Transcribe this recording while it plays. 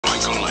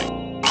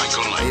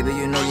Baby,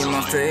 you know you're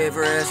my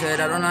favorite. Said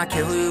I do not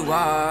care who you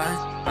are,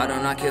 I do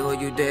not care who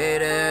you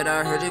dated.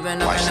 I heard you been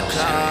up in the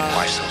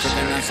club,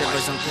 taking that shit for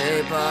some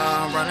paper.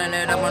 I'm running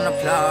it up on the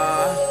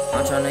plot,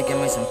 I'm trying to get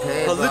me some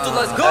paper. Let's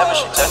go. Whenever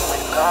she text me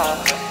to come,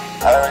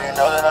 I already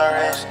know that I'm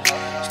racing.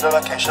 Still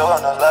I can't show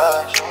her no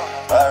love,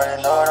 I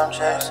already know what I'm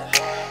chasing.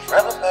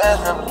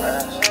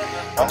 Rubbabands,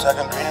 I'm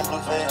talking green and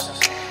blue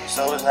faces.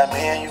 So it's not me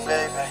and you,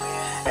 baby,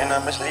 and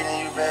I'm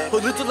misleading you, baby.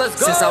 Let's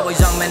go. Since I was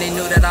young, man, they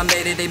knew that I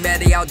made it. They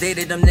mad, they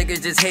outdated. Them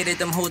niggas just hated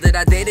them hoes that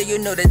I dated. You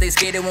know that they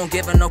skated, won't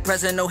give them no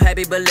present, no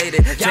happy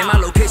belated. Change my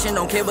location,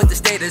 don't care what the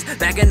status.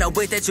 Back in the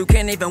way that you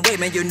can't even wait,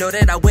 man. You know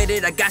that I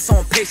waited, I got so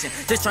impatient.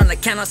 Just trying to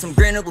count out some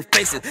grinning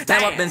faces.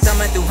 Now I've been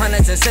thumbing through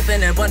hundreds and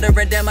sipping and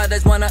wondering, damn, I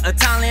just want an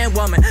Italian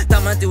woman.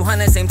 Thumbing through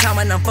hundreds, same time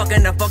when I'm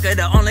fucking the fucker.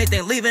 The only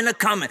thing leaving a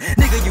comment.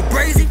 Nigga, you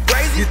crazy?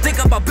 You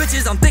think about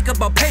bitches, I'm thinking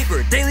about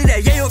paper. Daily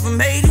that yayo from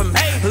Haiti.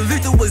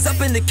 Luther was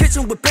up in the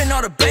kitchen whipping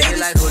all the babies.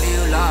 Like, who do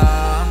you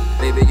love?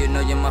 Baby, you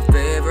know you're my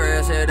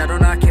favorite. Said I do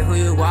not care who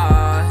you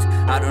was,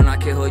 I do not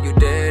care who you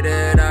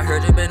dated. I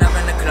heard you been up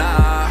in the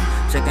club,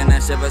 checking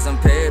that shit for some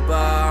paper.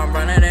 I'm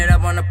running it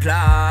up on the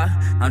plot,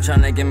 I'm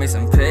trying to get me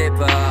some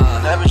paper.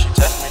 Whenever she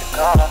text me to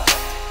come,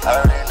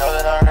 I already know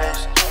that I'm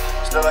racing.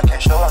 Still I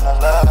can't show her no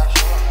love,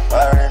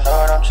 I already know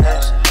what I'm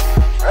chasing.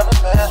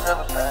 Rubbabands,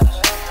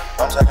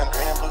 I'm talking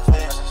green and blue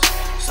faces.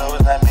 So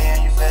it's not me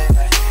and you,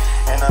 baby,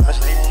 and I'm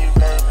misleading you,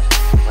 baby.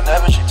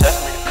 Whenever she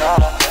text me to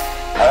come,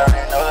 I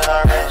already know that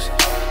I'm racing.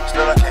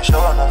 Still I can't show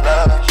her no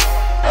love,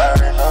 I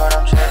already know what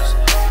I'm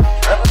chasing.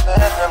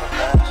 Rubbabands,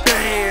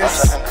 I'm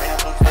talking green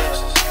and blue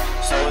faces.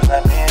 So it's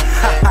not me and you,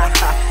 baby,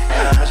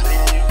 and I'm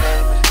misleading you,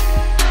 baby.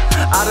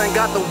 I done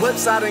got the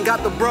whips, I done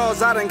got the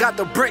bras, I done got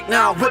the brick,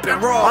 now I'm whipping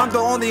raw. I'm the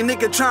only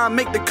nigga trying to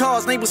make the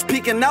calls, neighbors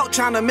peeking out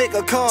trying to make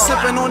a call.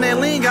 Sipping on that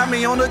lean, got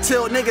me on the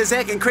tilt, niggas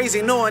acting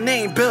crazy knowing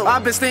they ain't built.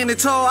 I've been standing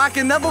tall, I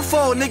can never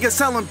fold, niggas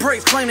selling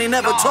bricks, claim they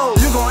never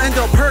told. You gon' end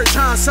up hurt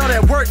trying to sell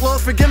that work,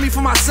 Lord forgive me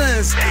for my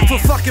sins. For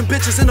fucking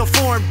bitches in the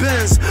foreign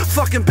bins,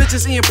 fucking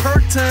bitches eating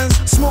perk tins.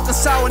 Smoking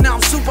sour, now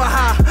I'm super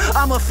high,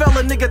 I'm a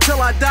fella nigga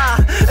till I die.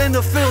 In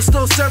the field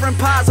still serving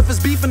pies, if it's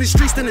beef in the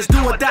streets then it's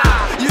do or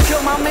die. You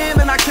kill my man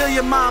then I kill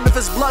your mom, if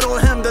it's blood on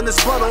him then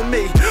it's blood on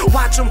me.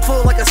 Watch him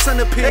fall like a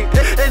centipede,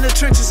 in the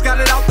trenches got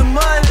it out the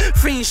mud.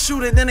 Fiends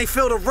shoot it then they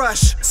feel the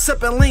rush,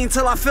 sipping lean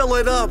till I fill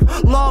it up.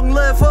 Long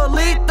live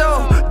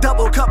Alito,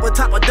 double cup on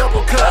top of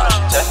double cup. Whenever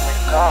she text me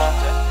to come,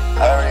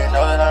 I already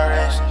know that I'm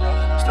racing.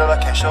 Still I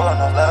can't show her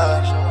no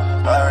love,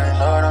 I already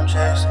know what I'm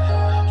chasing.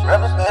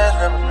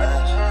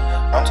 Rubbabands,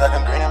 I'm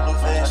talking green and blue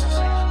faces.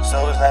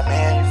 So it's not me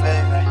and you,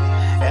 baby,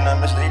 and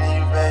I'm misleading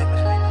you, baby.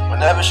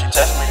 Whenever she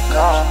text me to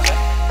come,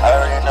 I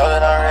already know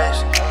that I'm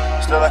racing.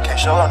 Still I can't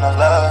show her no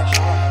love,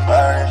 I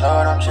already know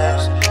what I'm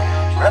chasing.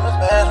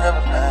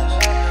 Rubbabands,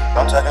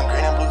 I'm talking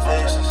green and blue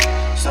faces.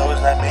 So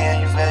it's not me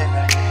and you,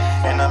 baby,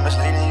 and I'm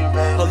misleading you,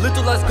 baby.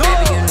 Let's go.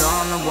 Baby, you know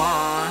I'm the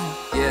one,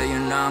 yeah, you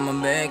know I'ma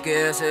make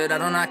it. Said I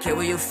do not care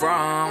where you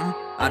from,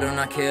 I do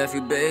not care if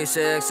you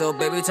basic. So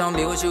baby, tell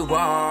me what you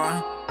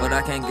want, but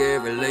I can't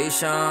get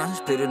relations.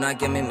 Please do not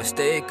get me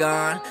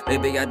mistaken,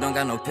 baby, I don't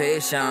got no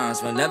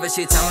patience. Whenever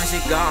she tell me she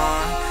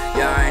gone,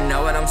 yeah, I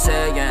know what I'm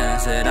saying.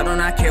 Said I do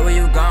not care where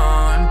you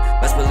gone,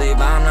 best believe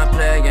I'm not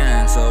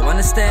playing. So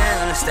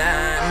understand,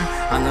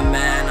 I'm the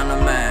man,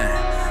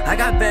 I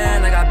got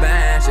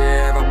bands,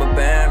 yeah, rubber bands.